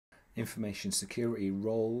information security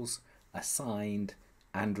roles assigned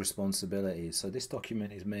and responsibilities. So this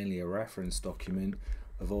document is mainly a reference document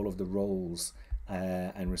of all of the roles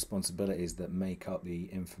and responsibilities that make up the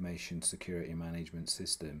information security management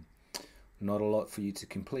system. Not a lot for you to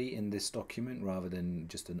complete in this document rather than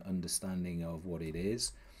just an understanding of what it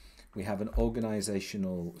is. We have an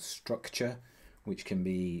organizational structure which can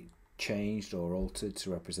be changed or altered to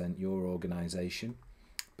represent your organization.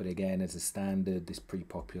 But again, as a standard, this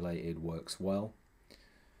pre-populated works well.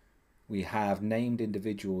 We have named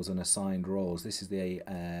individuals and assigned roles. This is the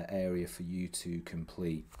area for you to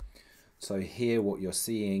complete. So here what you're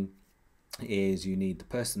seeing is you need the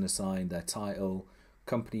person assigned, their title,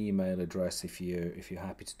 company email address if you're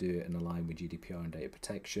happy to do it and align with GDPR and data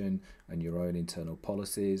protection and your own internal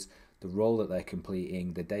policies, the role that they're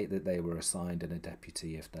completing, the date that they were assigned, and a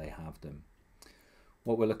deputy if they have them.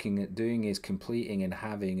 What we're looking at doing is completing and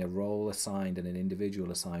having a role assigned and an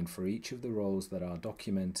individual assigned for each of the roles that are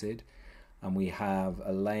documented, and we have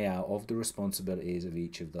a layout of the responsibilities of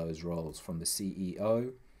each of those roles, from the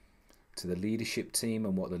CEO to the leadership team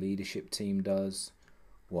and what the leadership team does,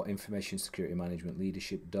 what information security management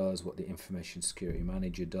leadership does, what the information security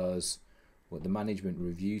manager does, what the management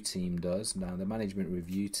review team does. Now the management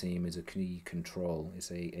review team is a key control,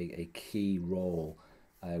 it's a key role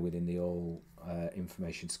within the whole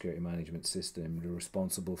information security management system. They're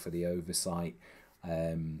responsible for the oversight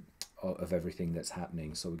of everything that's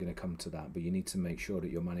happening. So we're going to come to that, but you need to make sure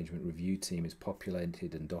that your management review team is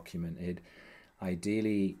populated and documented.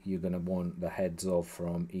 Ideally, you're going to want the heads of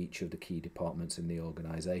from each of the key departments in the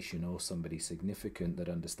organization, or somebody significant that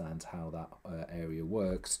understands how that area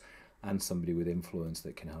works, and somebody with influence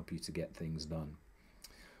that can help you to get things done.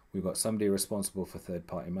 We've got somebody responsible for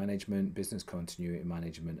third-party management, business continuity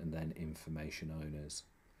management, and then information owners.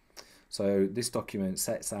 So this document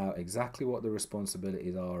sets out exactly what the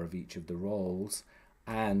responsibilities are of each of the roles,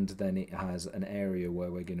 and then it has an area where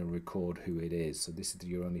we're going to record who it is. So this is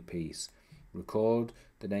your only piece. Record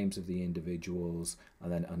the names of the individuals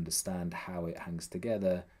and then understand how it hangs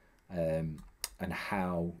together and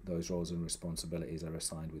how those roles and responsibilities are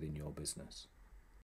assigned within your business.